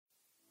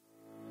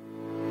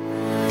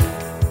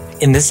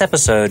In this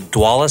episode,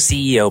 Dwolla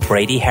CEO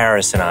Brady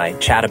Harris and I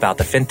chat about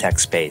the fintech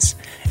space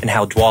and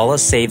how Dwolla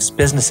saves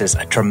businesses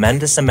a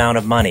tremendous amount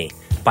of money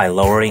by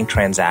lowering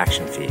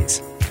transaction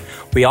fees.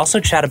 We also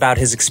chat about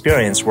his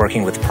experience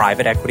working with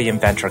private equity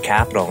and venture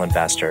capital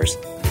investors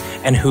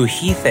and who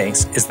he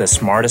thinks is the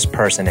smartest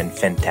person in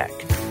fintech.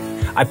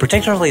 I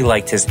particularly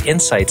liked his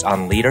insights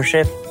on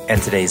leadership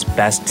and today's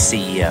best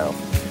CEO.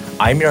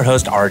 I'm your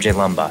host, RJ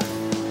Lumba.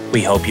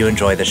 We hope you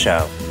enjoy the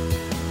show.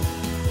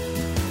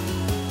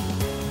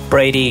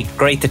 Brady,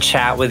 great to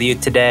chat with you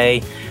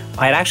today.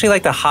 I'd actually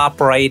like to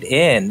hop right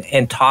in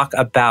and talk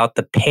about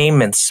the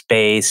payment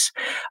space.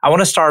 I want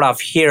to start off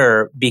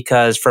here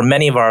because for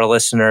many of our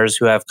listeners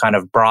who have kind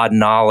of broad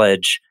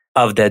knowledge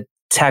of the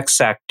tech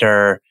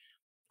sector,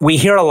 we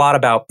hear a lot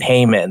about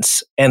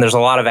payments and there's a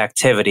lot of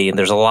activity and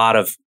there's a lot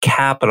of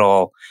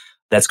capital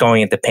that's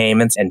going into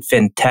payments and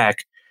fintech.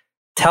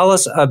 Tell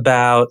us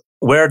about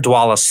where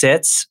Dwolla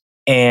sits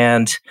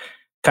and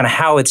kind of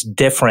how it's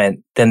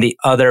different than the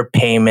other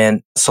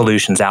payment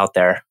solutions out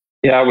there.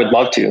 Yeah, I would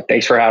love to.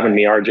 Thanks for having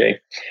me, RJ.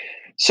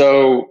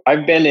 So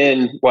I've been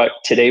in what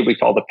today we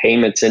call the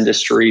payments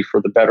industry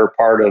for the better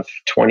part of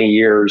 20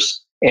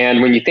 years.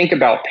 And when you think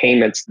about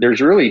payments,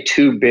 there's really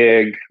two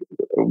big,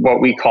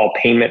 what we call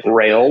payment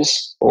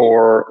rails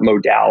or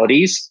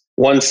modalities.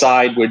 One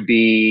side would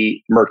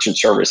be merchant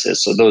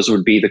services. So those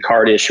would be the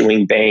card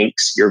issuing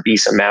banks, your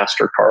Visa,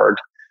 MasterCard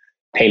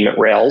payment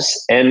rails.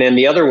 And then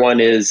the other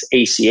one is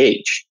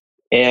ACH.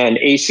 And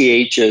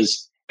ACH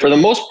is, for the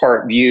most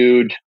part,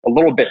 viewed a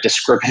little bit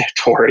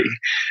discriminatory.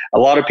 A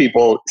lot of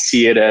people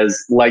see it as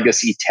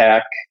legacy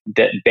tech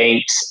that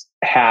banks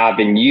have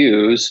and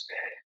use.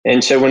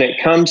 And so when it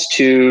comes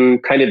to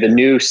kind of the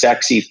new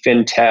sexy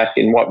fintech,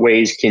 in what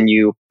ways can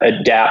you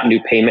adapt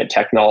new payment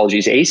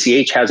technologies,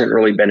 ACH hasn't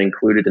really been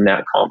included in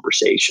that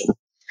conversation.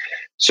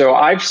 So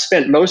I've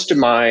spent most of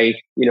my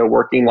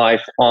working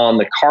life on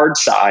the card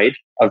side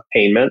of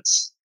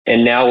payments,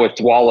 and now with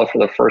Dwolla for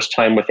the first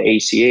time with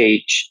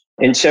ACH.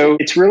 And so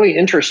it's really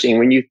interesting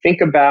when you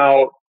think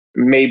about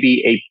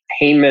maybe a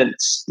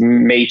payments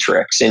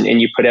matrix and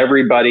you put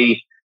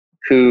everybody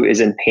who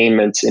is in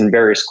payments in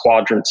various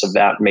quadrants of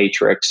that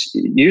matrix.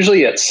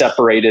 Usually it's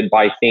separated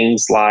by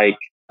things like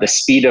the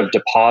speed of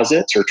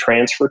deposits or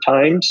transfer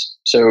times.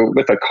 So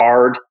with a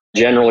card,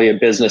 generally a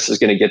business is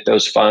going to get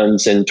those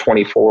funds in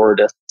 24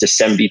 to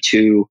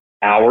 72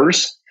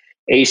 hours.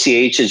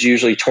 ACH is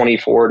usually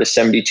 24 to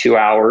 72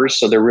 hours.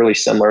 So they're really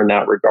similar in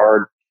that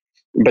regard.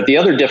 But the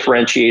other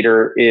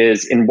differentiator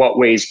is in what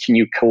ways can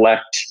you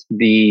collect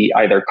the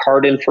either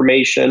card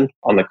information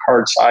on the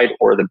card side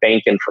or the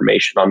bank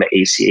information on the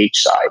ACH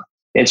side.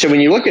 And so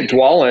when you look at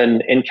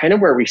Dwolla and kind of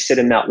where we sit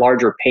in that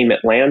larger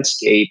payment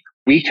landscape,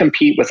 we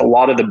compete with a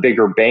lot of the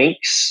bigger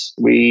banks.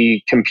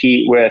 We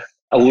compete with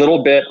a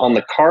little bit on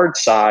the card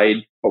side.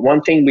 But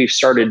one thing we've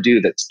started to do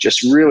that's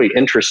just really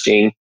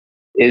interesting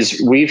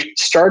is we've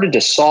started to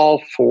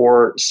solve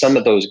for some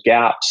of those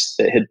gaps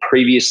that had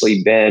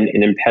previously been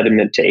an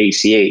impediment to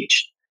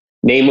ACH,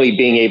 namely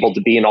being able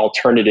to be an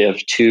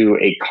alternative to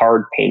a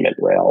card payment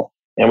rail.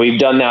 And we've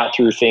done that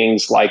through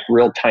things like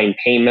real-time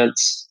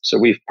payments. So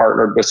we've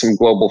partnered with some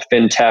global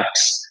fintechs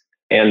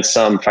and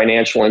some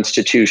financial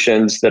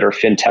institutions that are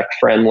fintech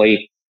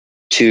friendly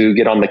to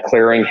get on the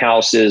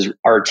clearinghouse's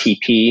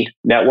RTP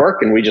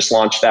network. And we just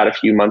launched that a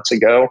few months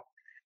ago.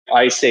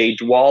 I say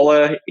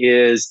Dwolla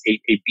is a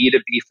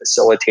B2B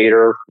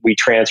facilitator. We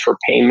transfer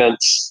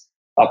payments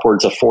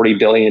upwards of $40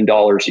 billion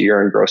a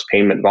year in gross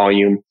payment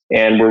volume.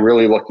 And we're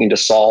really looking to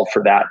solve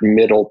for that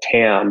middle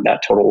TAM,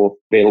 that total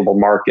available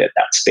market,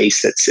 that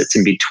space that sits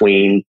in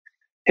between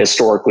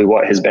historically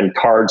what has been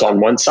cards on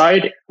one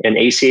side and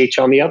ACH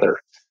on the other.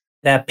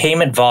 That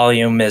payment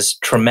volume is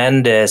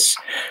tremendous.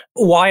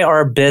 Why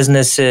are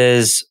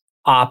businesses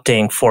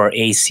opting for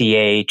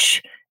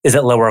ACH? Is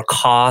it lower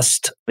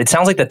cost? It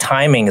sounds like the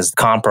timing is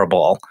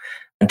comparable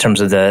in terms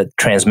of the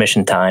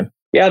transmission time.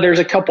 Yeah, there's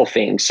a couple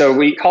things. So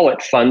we call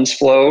it funds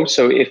flow.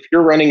 So if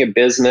you're running a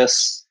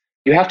business,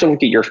 you have to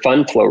look at your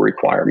fund flow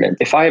requirement.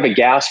 If I have a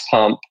gas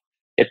pump,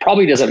 it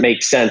probably doesn't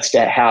make sense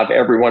to have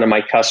every one of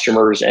my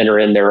customers enter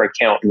in their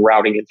account and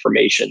routing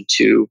information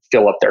to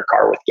fill up their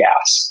car with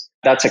gas.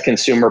 That's a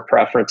consumer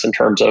preference in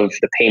terms of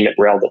the payment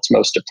rail that's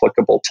most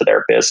applicable to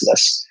their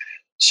business.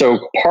 So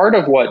part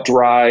of what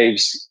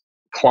drives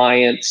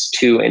clients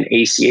to an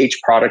ACH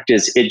product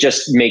is it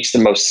just makes the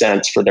most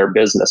sense for their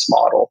business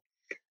model.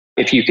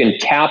 If you can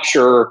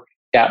capture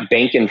that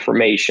bank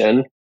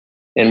information,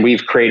 and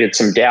we've created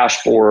some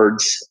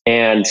dashboards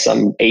and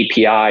some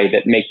API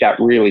that make that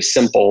really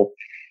simple,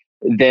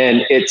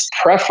 then it's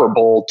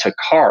preferable to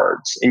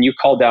cards. And you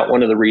called out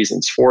one of the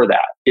reasons for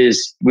that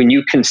is when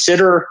you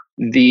consider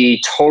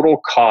the total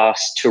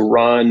cost to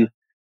run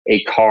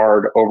a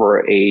card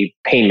over a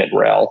payment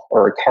rail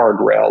or a card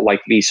rail like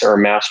Visa or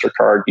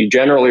MasterCard, you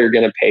generally are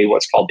going to pay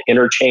what's called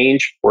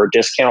interchange or a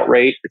discount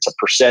rate. It's a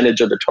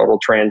percentage of the total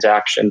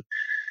transaction.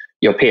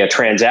 You'll pay a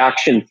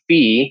transaction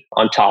fee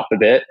on top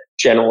of it,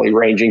 generally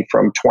ranging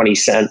from 20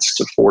 cents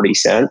to 40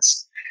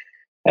 cents.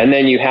 And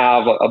then you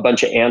have a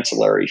bunch of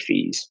ancillary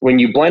fees. When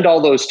you blend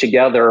all those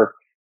together,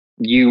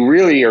 you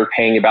really are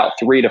paying about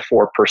 3 to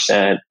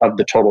 4% of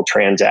the total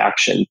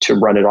transaction to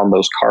run it on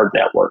those card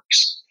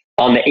networks.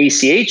 On the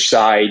ACH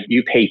side,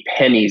 you pay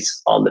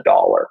pennies on the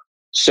dollar.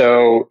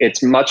 So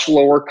it's much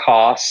lower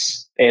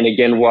costs. And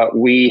again, what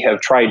we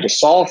have tried to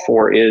solve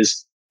for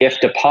is if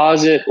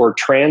deposit or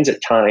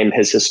transit time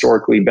has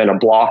historically been a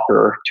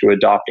blocker to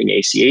adopting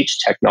ACH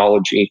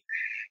technology,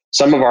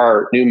 some of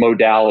our new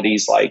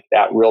modalities like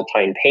that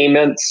real-time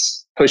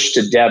payments, push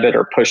to debit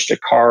or push to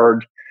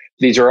card,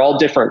 these are all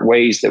different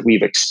ways that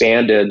we've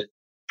expanded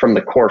from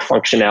the core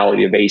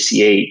functionality of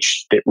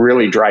ACH that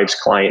really drives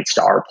clients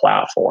to our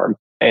platform.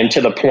 And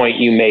to the point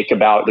you make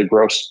about the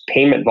gross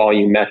payment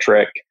volume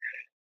metric,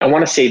 I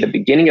want to say the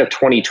beginning of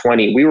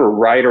 2020, we were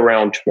right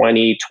around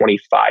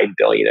 25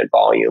 billion in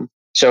volume.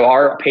 So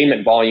our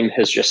payment volume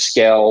has just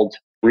scaled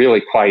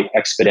really quite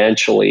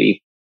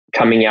exponentially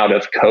coming out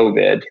of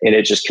COVID, and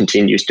it just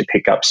continues to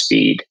pick up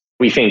speed.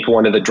 We think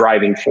one of the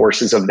driving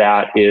forces of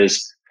that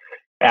is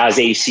as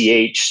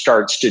ACH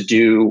starts to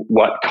do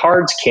what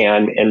cards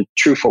can, and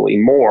truthfully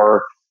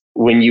more,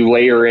 when you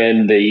layer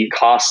in the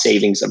cost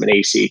savings of an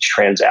ACH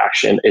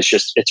transaction,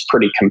 it's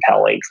pretty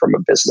compelling from a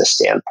business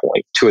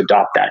standpoint to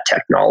adopt that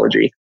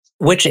technology.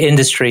 Which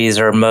industries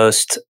are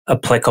most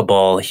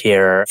applicable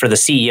here for the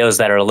CEOs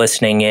that are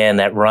listening in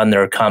that run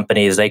their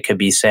companies? They could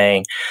be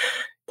saying,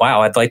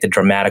 wow, I'd like to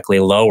dramatically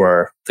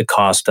lower the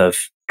cost of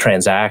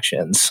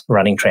transactions,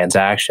 running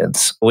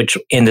transactions. Which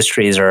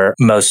industries are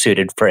most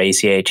suited for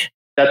ACH?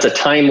 That's a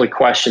timely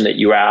question that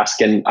you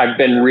ask. And I've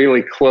been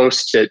really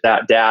close to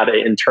that data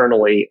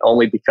internally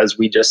only because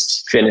we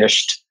just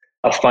finished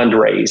a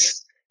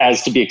fundraise.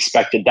 As to be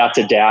expected, that's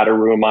a data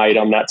room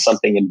item. That's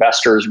something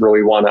investors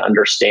really want to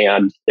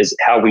understand is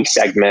how we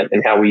segment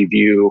and how we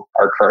view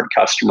our current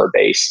customer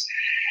base.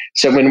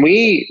 So when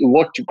we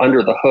looked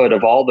under the hood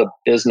of all the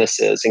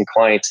businesses and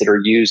clients that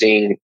are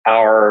using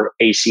our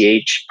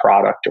ACH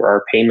product or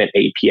our payment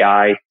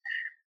API,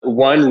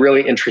 one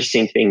really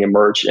interesting thing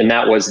emerged, and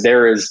that was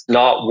there is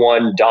not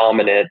one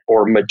dominant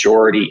or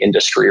majority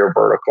industry or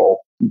vertical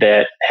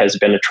that has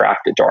been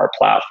attracted to our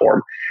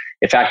platform.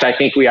 In fact, I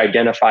think we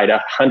identified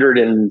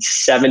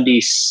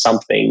 170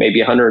 something, maybe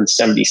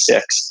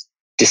 176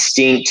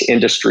 distinct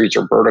industries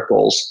or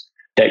verticals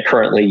that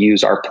currently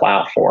use our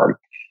platform.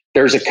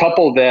 There's a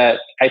couple that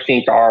I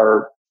think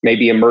are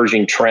maybe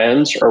emerging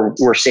trends, or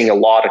we're seeing a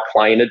lot of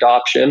client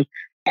adoption.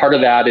 Part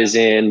of that is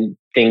in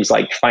things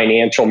like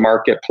financial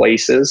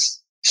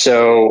marketplaces.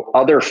 So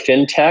other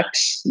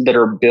fintechs that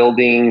are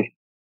building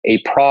a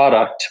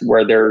product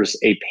where there's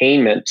a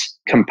payment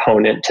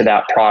component to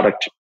that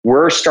product,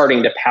 we're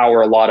starting to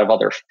power a lot of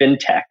other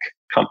fintech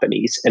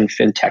companies and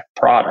fintech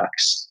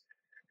products.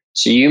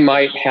 So you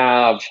might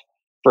have,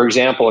 for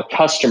example, a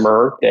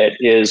customer that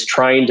is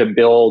trying to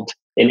build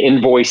an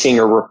invoicing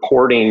or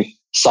reporting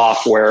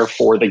software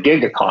for the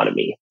gig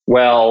economy.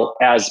 Well,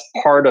 as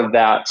part of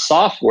that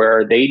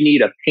software, they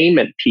need a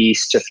payment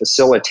piece to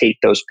facilitate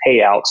those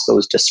payouts,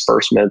 those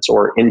disbursements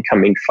or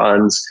incoming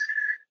funds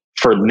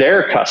for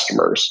their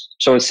customers.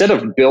 So instead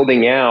of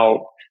building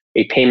out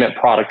a payment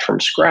product from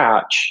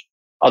scratch,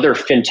 other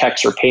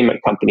fintechs or payment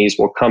companies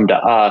will come to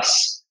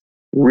us,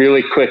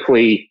 really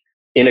quickly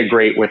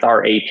integrate with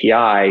our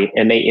API,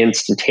 and they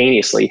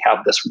instantaneously have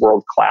this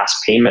world-class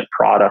payment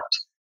product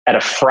at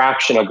a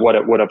fraction of what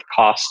it would have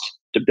cost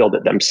to build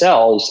it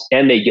themselves,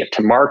 and they get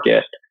to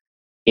market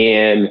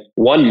in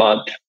 1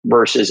 month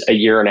versus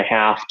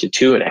 1.5 to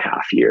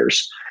 2.5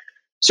 years.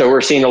 So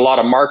we're seeing a lot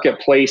of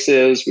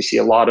marketplaces. We see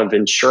a lot of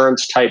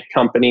insurance type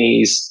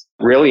companies,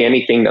 really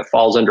anything that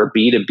falls under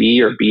B2B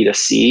or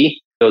B2C.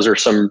 Those are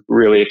some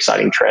really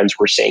exciting trends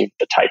we're seeing with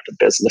the type of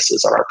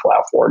businesses on our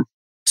platform.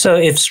 So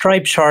if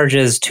Stripe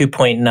charges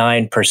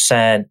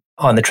 2.9%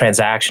 on the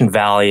transaction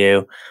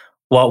value,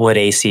 what would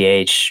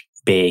ACH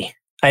be?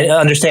 I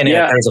understand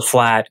that there's a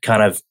flat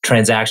kind of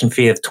transaction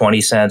fee of 20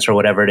 cents or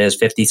whatever it is,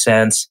 50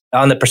 cents.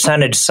 On the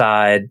percentage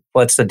side,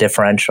 what's the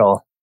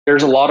differential?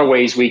 There's a lot of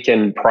ways we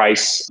can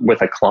price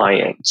with a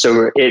client.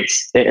 So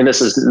and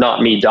this is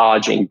not me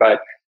dodging,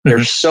 but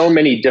there's so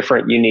many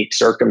different unique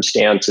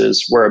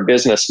circumstances where a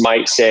business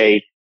might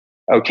say,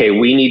 okay,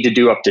 we need to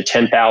do up to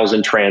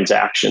 10,000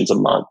 transactions a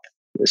month.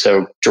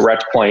 So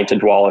direct client to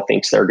Dwolla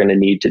thinks they're going to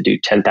need to do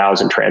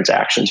 10,000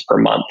 transactions per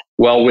month.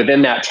 Well,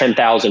 within that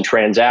 10,000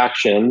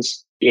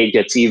 transactions, it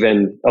gets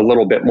even a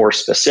little bit more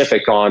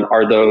specific on,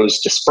 are those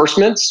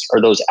disbursements,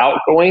 are those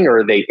outgoing, or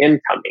are they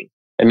incoming?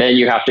 And then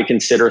you have to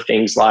consider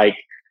things like,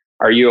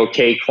 are you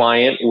okay,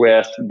 client,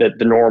 with the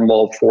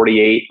normal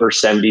 48 or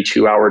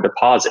 72 hour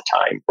deposit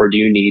time? Or do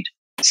you need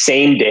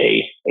same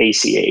day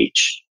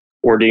ACH?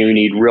 Or do you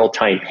need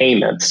real-time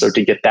payments? So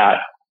to get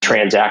that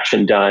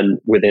transaction done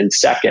within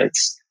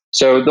seconds.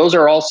 So those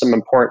are all some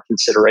important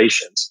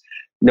considerations.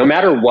 No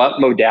matter what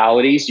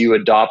modalities you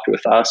adopt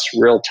with us,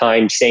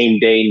 real-time, same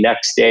day,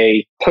 next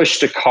day, push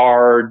to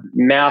card,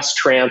 mass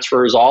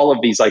transfers, all of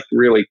these like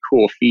really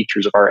cool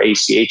features of our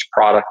ACH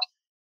product,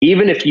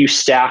 even if you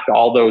stack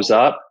all those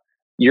up,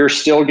 you're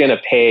still going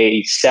to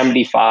pay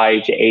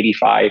 75 to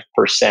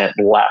 85%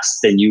 less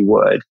than you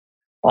would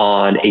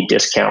on a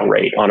discount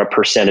rate on a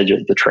percentage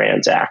of the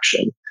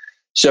transaction.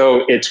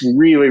 So it's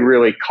really,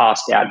 really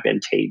cost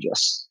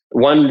advantageous.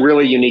 One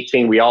really unique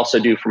thing we also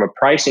do from a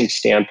pricing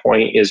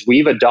standpoint is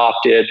we've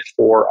adopted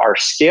for our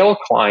scale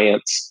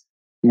clients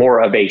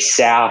more of a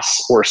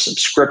SaaS or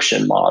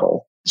subscription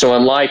model. So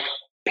unlike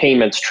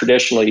payments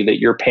traditionally that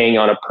you're paying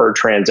on a per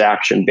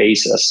transaction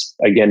basis,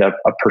 again, a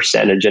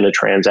percentage in a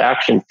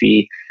transaction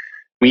fee,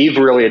 we've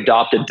really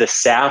adopted the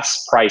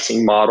SaaS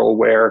pricing model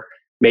where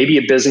maybe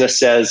a business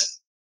says,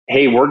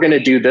 hey, we're going to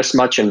do this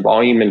much in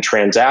volume and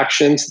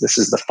transactions. This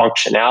is the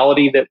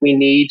functionality that we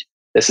need.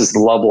 This is the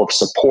level of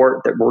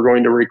support that we're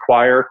going to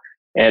require.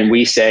 And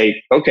we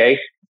say, okay,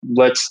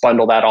 let's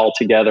bundle that all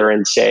together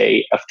and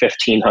say a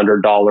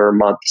 $1,500 a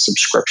month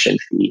subscription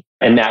fee.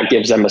 And that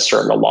gives them a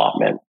certain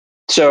allotment.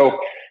 So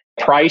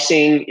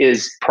pricing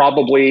is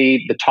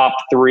probably the top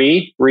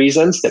 3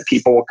 reasons that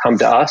people will come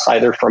to us,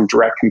 either from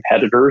direct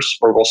competitors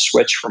or will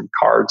switch from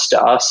cards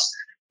to us.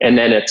 And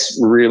then it's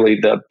really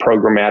the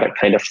programmatic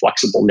kind of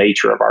flexible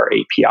nature of our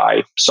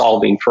API,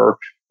 solving for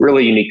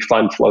really unique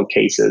fund flow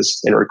cases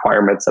and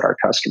requirements that our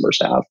customers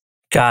have.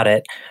 Got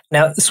it.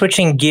 Now,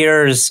 switching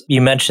gears,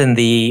 you mentioned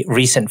the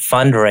recent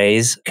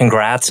fundraise.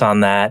 Congrats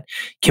on that.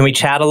 Can we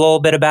chat a little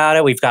bit about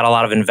it? We've got a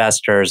lot of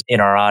investors in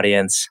our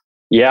audience.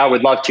 Yeah, I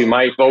would love to.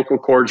 My vocal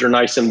cords are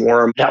nice and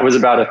warm. That was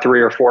about a 3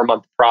 or 4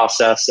 month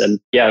process. And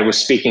yeah, I was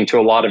speaking to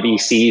a lot of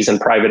VCs and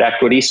private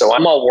equity. So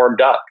I'm all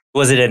warmed up.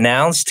 Was it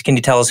announced? Can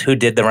you tell us who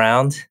did the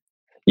round?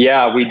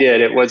 Yeah, we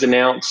did. It was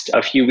announced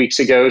a few weeks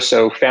ago.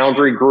 So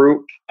Foundry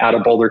Group out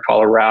of Boulder,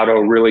 Colorado,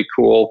 really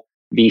cool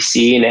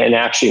VC and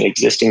actually an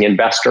existing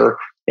investor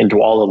in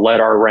Dwala led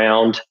our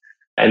round.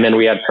 And then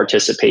we had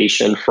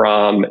participation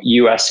from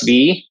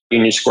USV,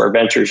 Union Square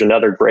Ventures,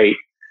 another great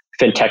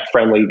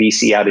fintech-friendly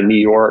VC out of New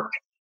York.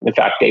 In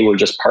fact, they were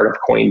just part of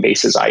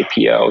Coinbase's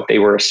IPO. They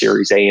were a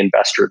Series A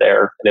investor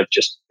there and have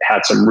just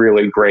had some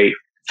really great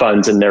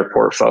funds in their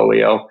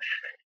portfolio.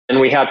 And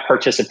we had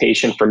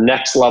participation from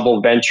Next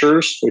Level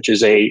Ventures, which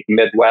is a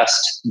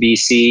Midwest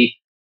VC,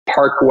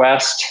 Park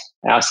West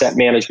Asset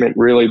Management,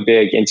 really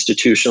big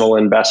institutional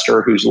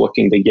investor who's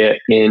looking to get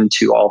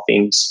into all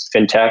things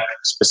fintech,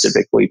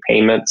 specifically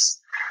payments.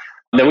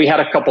 And then we had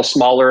a couple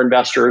smaller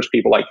investors,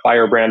 people like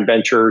Firebrand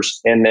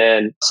Ventures, and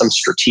then some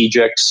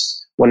strategics.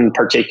 One in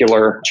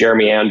particular,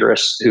 Jeremy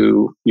Andrus,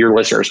 who your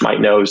listeners might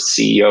know is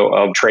the CEO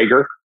of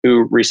Traeger,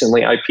 who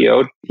recently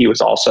IPO'd. He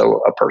was also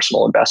a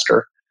personal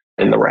investor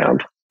in the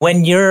round.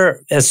 When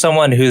you're, as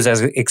someone who's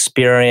as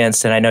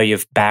experienced, and I know you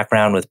have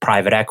background with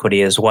private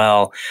equity as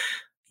well,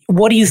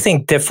 what do you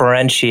think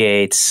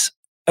differentiates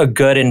a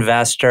good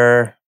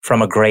investor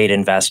from a great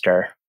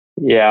investor?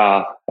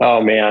 Yeah.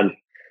 Oh, man.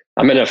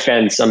 I'm going to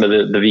offend some of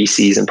the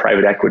VCs and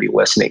private equity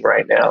listening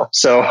right now.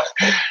 So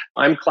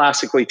I'm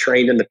classically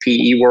trained in the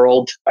PE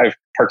world. I've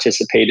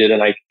participated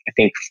in, I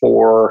think,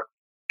 4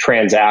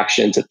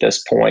 transactions at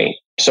this point.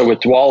 So with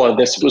Dwala,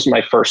 this was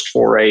my first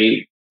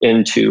foray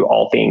into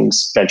all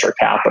things venture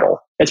capital.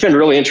 It's been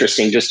really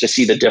interesting just to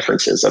see the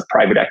differences of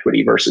private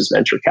equity versus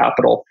venture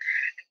capital.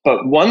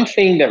 But one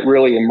thing that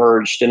really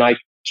emerged, and I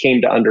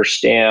came to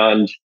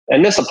understand,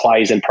 and this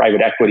applies in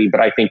private equity,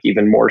 but I think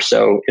even more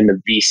so in the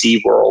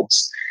VC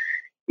worlds,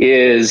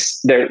 is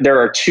there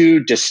are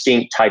 2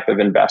 distinct type of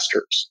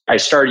investors. I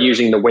started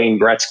using the Wayne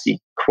Gretzky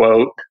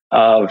quote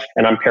of,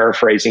 and I'm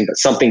paraphrasing, but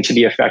something to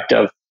the effect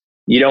of,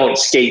 you don't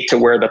skate to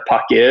where the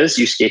puck is,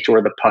 you skate to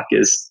where the puck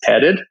is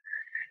headed.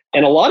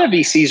 And a lot of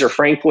VCs are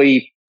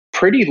frankly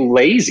pretty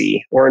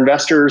lazy, or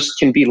investors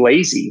can be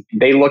lazy.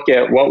 They look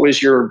at what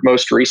was your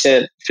most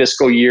recent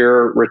fiscal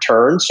year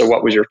return. So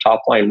what was your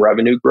top line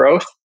revenue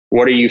growth?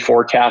 What are you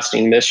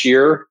forecasting this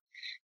year?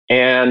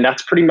 And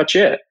that's pretty much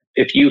it.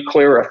 If you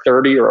clear a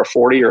 30 or a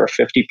 40 or a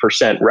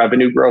 50%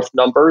 revenue growth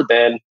number,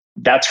 then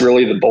that's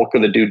really the bulk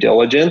of the due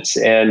diligence,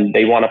 and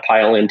they want to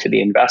pile into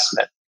the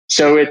investment.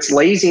 So it's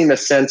lazy in the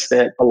sense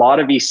that a lot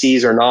of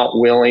VCs are not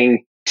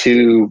willing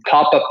to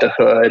pop up the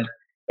hood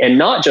and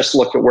not just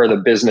look at where the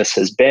business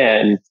has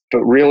been,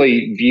 but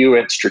really view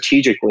it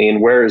strategically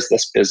and where is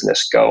this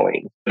business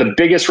going. The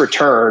biggest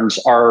returns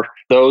are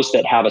those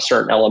that have a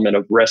certain element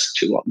of risk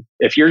to them.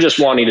 If you're just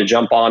wanting to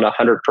jump on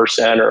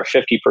 100% or a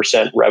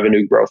 50%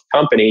 revenue growth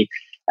company,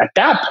 at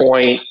that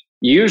point,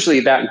 usually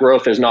that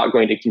growth is not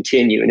going to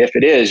continue. And if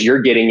it is,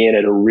 you're getting in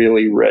at a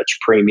really rich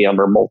premium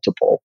or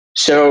multiple.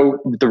 So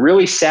the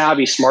really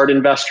savvy, smart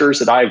investors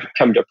that I've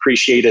come to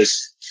appreciate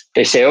is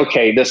they say,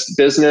 okay, this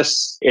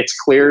business, it's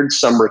cleared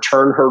some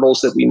return hurdles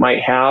that we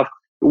might have.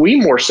 We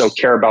more so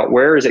care about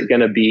where is it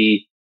going to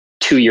be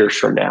 2 years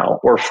from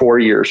now, or 4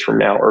 years from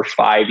now, or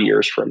 5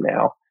 years from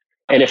now.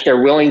 And if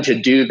they're willing to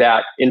do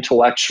that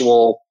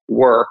intellectual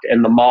work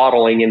and the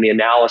modeling and the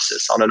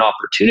analysis on an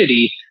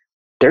opportunity,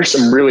 there's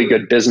some really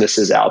good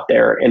businesses out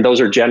there. And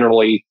those are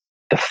generally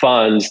the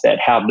funds that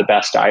have the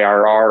best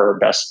IRR or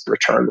best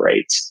return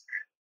rates.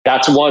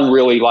 That's one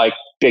really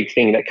big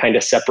thing that kind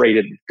of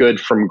separated good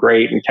from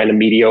great and kind of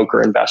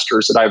mediocre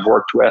investors that I've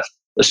worked with,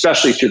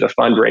 especially through the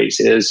fundraise,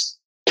 is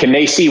can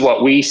they see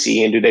what we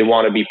see and do they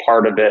want to be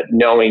part of it,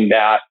 knowing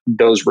that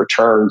those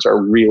returns are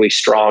really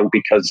strong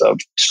because of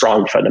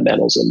strong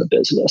fundamentals in the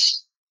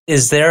business?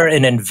 Is there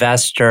an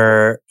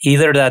investor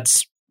either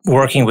that's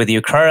working with you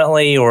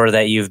currently or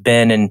that you've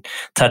been in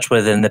touch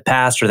with in the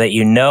past or that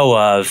you know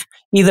of,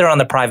 either on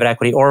the private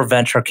equity or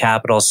venture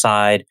capital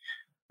side,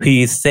 who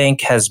you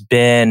think has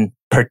been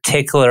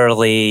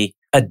particularly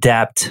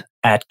adept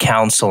at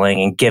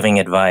counseling and giving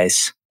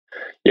advice?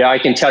 Yeah, I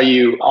can tell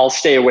you, I'll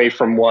stay away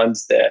from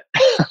ones that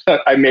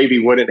I maybe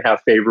wouldn't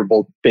have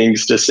favorable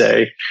things to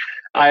say.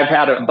 I've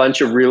had a bunch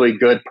of really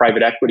good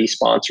private equity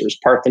sponsors.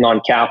 Parthenon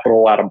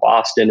Capital out of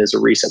Boston is a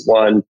recent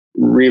one.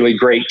 Really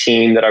great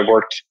team that I've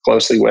worked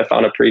closely with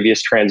on a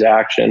previous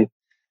transaction.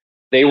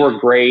 They were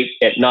great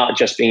at not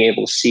just being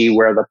able to see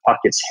where the puck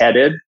is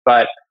headed,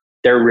 but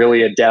they're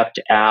really adept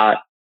at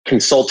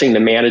consulting the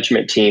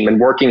management team and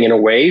working in a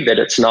way that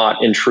it's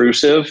not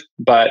intrusive,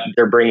 but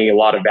they're bringing a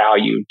lot of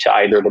value to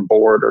either the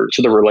board or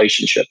to the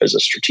relationship as a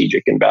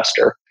strategic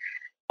investor.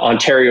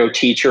 Ontario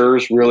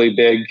Teachers, really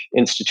big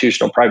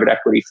institutional private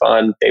equity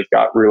fund. They've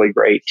got really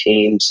great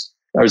teams.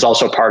 I was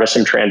also part of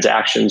some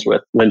transactions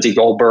with Lindsay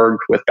Goldberg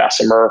with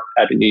Bessemer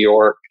out of New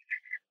York.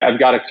 I've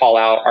got to call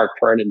out our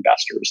current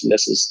investors, and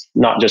this is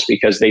not just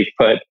because they've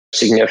put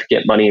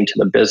significant money into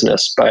the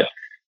business, but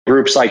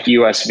groups like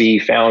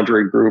USV,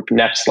 Foundry Group,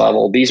 Next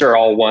Level, these are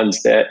all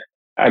ones that,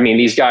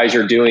 these guys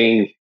are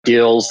doing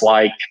deals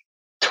like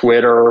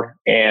Twitter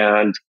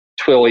and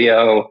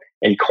Twilio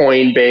and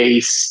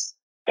Coinbase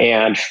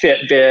and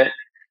Fitbit,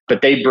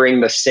 but they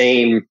bring the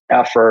same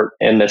effort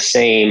and the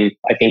same,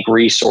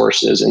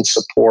 resources and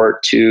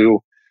support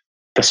to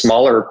the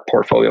smaller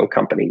portfolio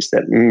companies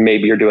that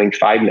maybe are doing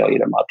 $5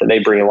 million a month, and they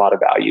bring a lot of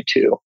value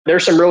too.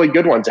 There's some really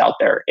good ones out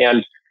there.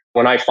 And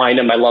when I find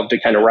them, I love to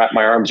kind of wrap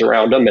my arms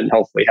around them and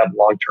hopefully have a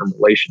long-term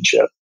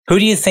relationship. Who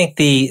do you think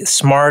the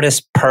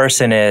smartest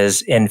person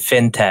is in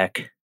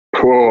fintech?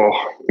 Oh,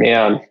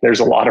 man, there's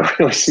a lot of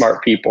really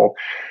smart people.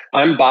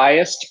 I'm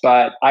biased,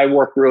 but I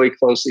work really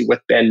closely with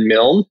Ben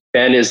Milne.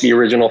 Ben is the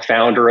original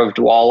founder of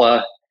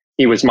Dwolla.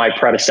 He was my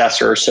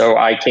predecessor, so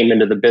I came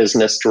into the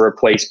business to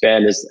replace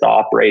Ben as the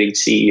operating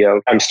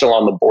CEO. I'm still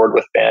on the board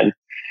with Ben.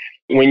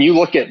 When you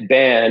look at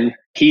Ben,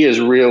 he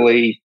is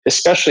really,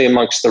 especially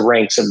amongst the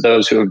ranks of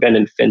those who have been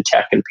in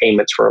fintech and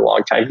payments for a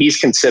long time, he's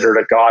considered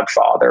a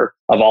godfather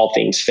of all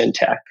things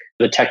fintech.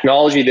 The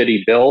technology that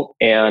he built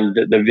and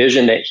the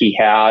vision that he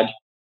had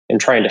in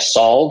trying to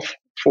solve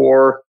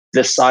for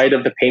this side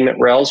of the payment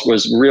rails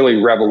was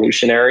really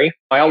revolutionary.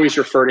 I always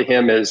refer to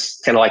him as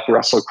kind of like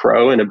Russell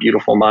Crowe in A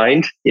Beautiful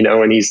Mind,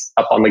 when he's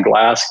up on the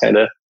glass kind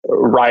of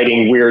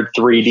writing weird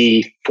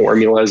 3D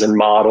formulas and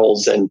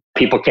models and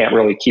people can't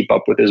really keep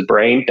up with his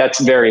brain. That's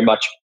very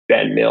much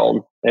Ben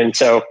Milne. And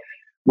so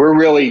we're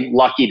really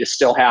lucky to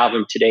still have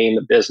him today in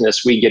the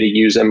business. We get to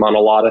use him on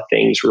a lot of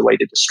things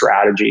related to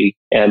strategy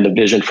and the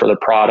vision for the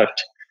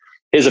product.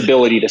 His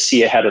ability to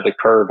see ahead of the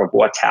curve of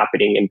what's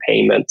happening in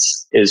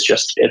payments is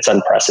it's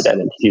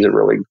unprecedented. He's a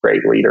really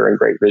great leader and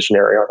great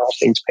visionary on all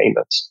things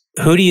payments.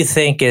 Who do you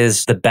think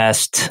is the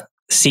best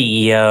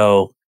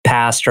CEO,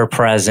 past or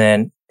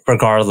present,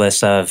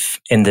 regardless of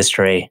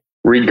industry?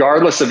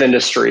 Regardless of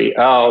industry.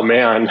 Oh,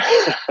 man.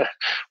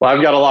 Well,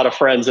 I've got a lot of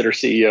friends that are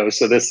CEOs,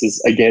 so this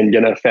is, again,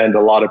 going to offend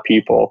a lot of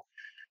people.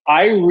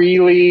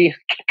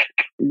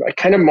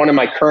 Kind of one of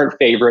my current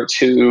favorites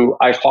who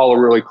I follow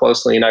really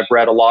closely and I've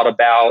read a lot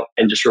about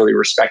and just really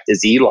respect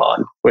is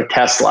Elon with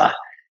Tesla.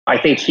 I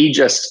think he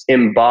just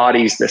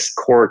embodies this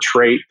core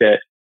trait that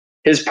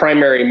his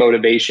primary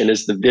motivation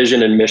is the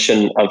vision and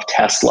mission of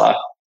Tesla.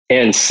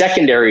 And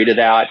secondary to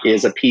that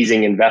is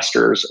appeasing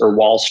investors or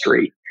Wall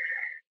Street.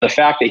 The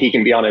fact that he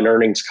can be on an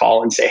earnings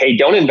call and say, hey,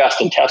 don't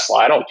invest in Tesla.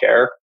 I don't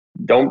care.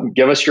 Don't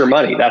give us your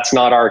money. That's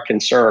not our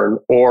concern.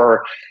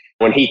 Or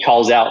when he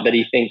calls out that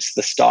he thinks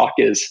the stock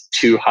is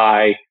too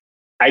high,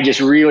 I just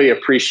really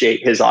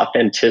appreciate his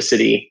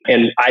authenticity.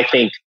 And I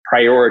think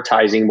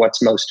prioritizing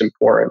what's most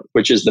important,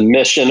 which is the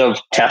mission of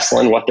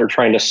Tesla and what they're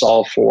trying to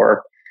solve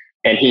for.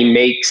 And he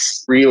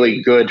makes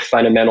really good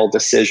fundamental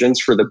decisions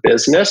for the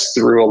business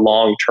through a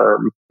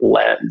long-term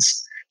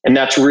lens. And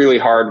that's really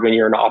hard when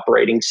you're an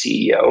operating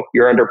CEO.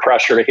 You're under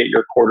pressure to hit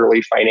your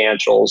quarterly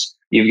financials.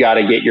 You've got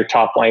to get your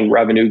top line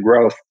revenue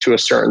growth to a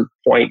certain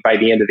point by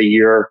the end of the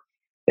year.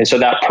 And so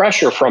that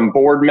pressure from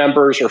board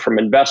members or from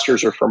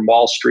investors or from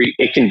Wall Street,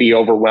 it can be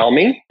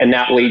overwhelming. And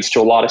that leads to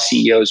a lot of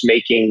CEOs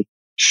making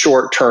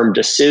short-term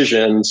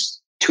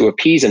decisions to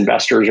appease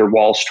investors or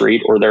Wall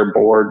Street or their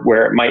board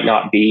where it might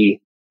not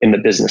be in the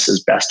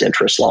business's best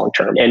interest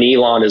long-term. And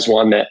Elon is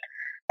one that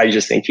I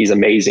just think he's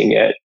amazing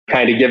at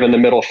kind of giving the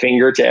middle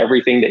finger to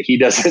everything that he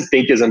doesn't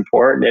think is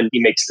important. And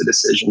he makes the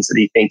decisions that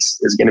he thinks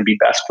is going to be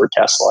best for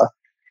Tesla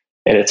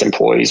and its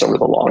employees over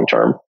the long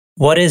term.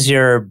 What is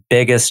your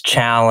biggest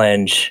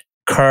challenge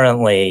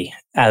currently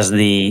as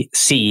the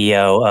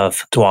CEO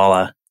of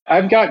Dwolla?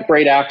 I've got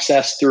great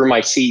access through my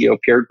CEO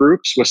peer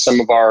groups with some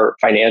of our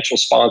financial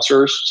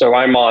sponsors. So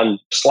I'm on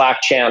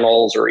Slack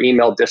channels or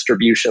email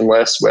distribution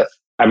lists with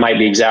I might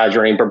be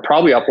exaggerating, but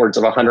probably upwards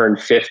of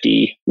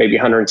 150, maybe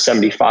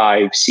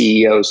 175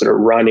 CEOs that are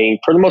running,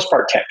 for the most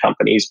part, tech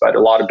companies, but a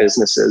lot of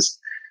businesses.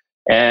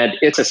 And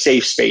it's a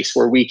safe space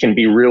where we can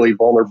be really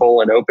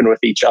vulnerable and open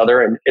with each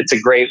other. And it's a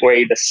great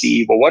way to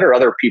see, well, what are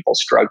other people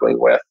struggling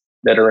with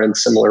that are in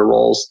similar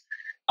roles?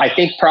 I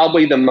think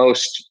probably the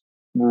most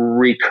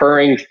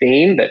recurring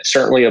theme that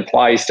certainly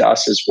applies to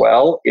us as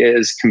well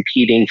is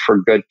competing for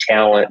good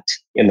talent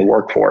in the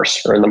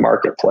workforce or in the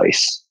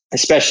marketplace,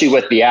 especially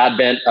with the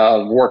advent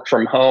of work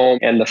from home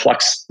and the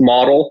flex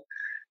model.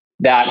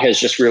 That has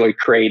just really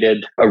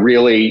created a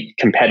really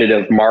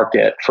competitive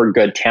market for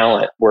good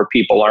talent where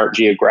people aren't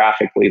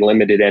geographically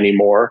limited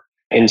anymore.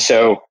 And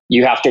so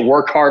you have to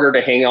work harder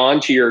to hang on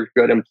to your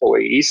good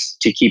employees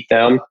to keep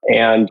them.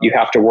 And you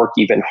have to work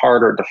even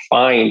harder to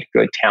find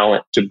good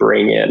talent to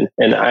bring in.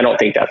 And I don't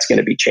think that's going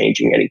to be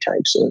changing anytime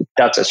soon.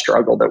 That's a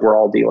struggle that we're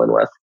all dealing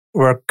with.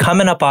 We're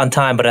coming up on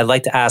time, but I'd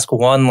like to ask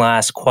one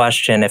last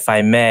question, if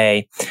I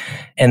may.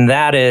 And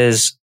that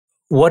is,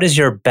 what is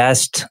your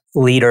best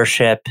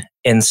leadership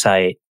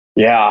insight?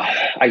 Yeah,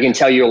 I can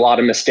tell you a lot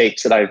of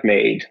mistakes that I've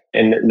made.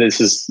 And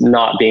this is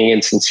not being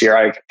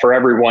insincere. For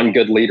every one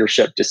good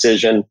leadership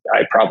decision,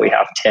 I probably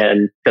have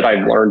 10 that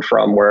I've learned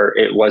from where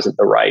it wasn't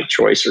the right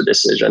choice or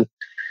decision.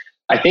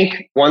 I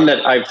think one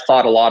that I've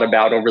thought a lot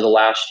about over the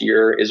last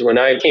year is when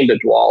I came to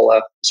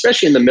Dwolla,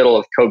 especially in the middle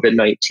of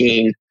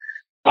COVID-19,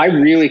 I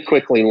really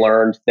quickly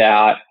learned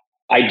that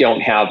I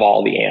don't have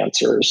all the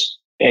answers.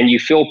 And you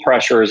feel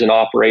pressure as an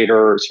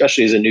operator,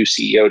 especially as a new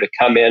CEO, to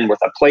come in with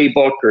a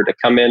playbook or to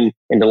come in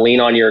and to lean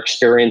on your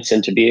experience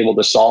and to be able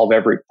to solve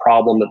every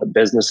problem that the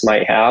business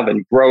might have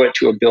and grow it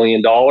to $1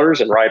 billion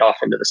and ride off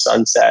into the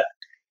sunset.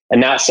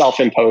 And that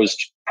self-imposed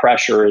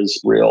pressure is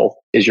real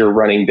as you're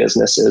running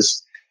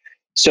businesses.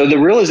 So the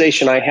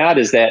realization I had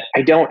is that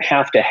I don't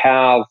have to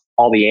have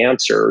all the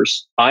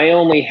answers. I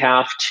only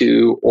have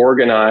to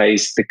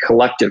organize the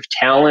collective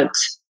talent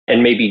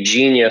and maybe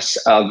genius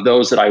of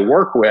those that I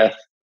work with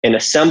and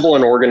assemble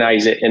and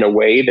organize it in a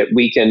way that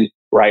we can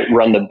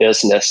run the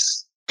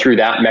business through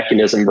that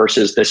mechanism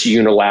versus this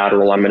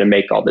unilateral, I'm going to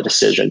make all the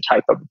decision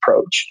type of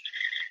approach.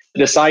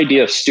 This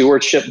idea of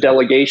stewardship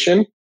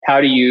delegation,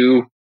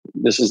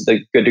 this is the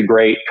good to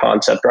great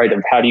concept, right?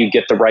 Of how do you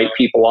get the right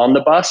people on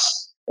the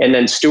bus? And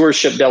then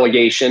stewardship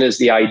delegation is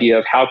the idea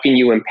of how can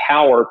you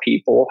empower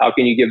people? How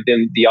can you give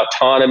them the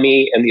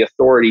autonomy and the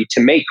authority to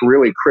make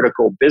really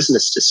critical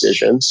business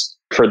decisions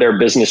for their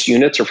business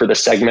units or for the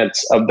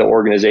segments of the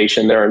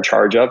organization they're in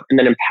charge of, and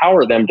then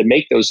empower them to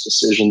make those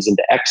decisions and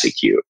to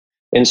execute.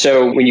 And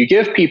so when you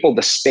give people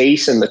the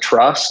space and the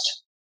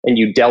trust and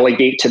you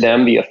delegate to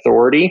them the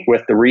authority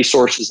with the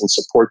resources and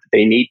support that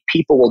they need,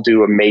 people will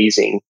do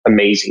amazing,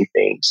 amazing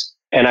things.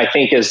 And I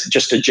think as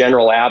just a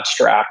general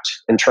abstract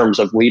in terms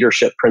of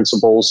leadership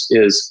principles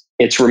is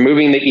it's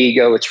removing the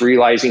ego. It's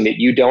realizing that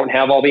you don't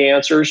have all the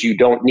answers. You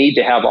don't need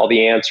to have all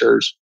the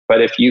answers.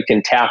 But if you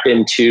can tap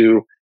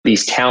into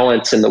these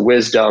talents and the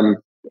wisdom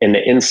and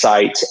the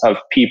insights of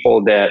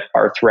people that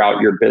are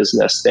throughout your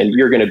business, then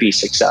you're going to be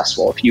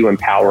successful if you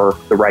empower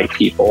the right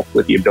people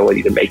with the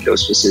ability to make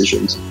those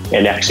decisions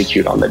and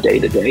execute on the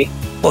day-to-day.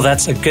 Well,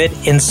 that's a good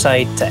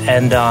insight to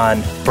end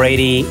on.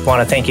 Brady, I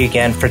want to thank you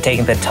again for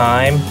taking the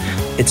time.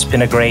 It's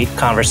been a great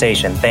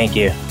conversation. Thank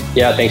you.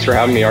 Yeah, thanks for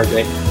having me,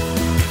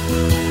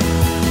 RJ.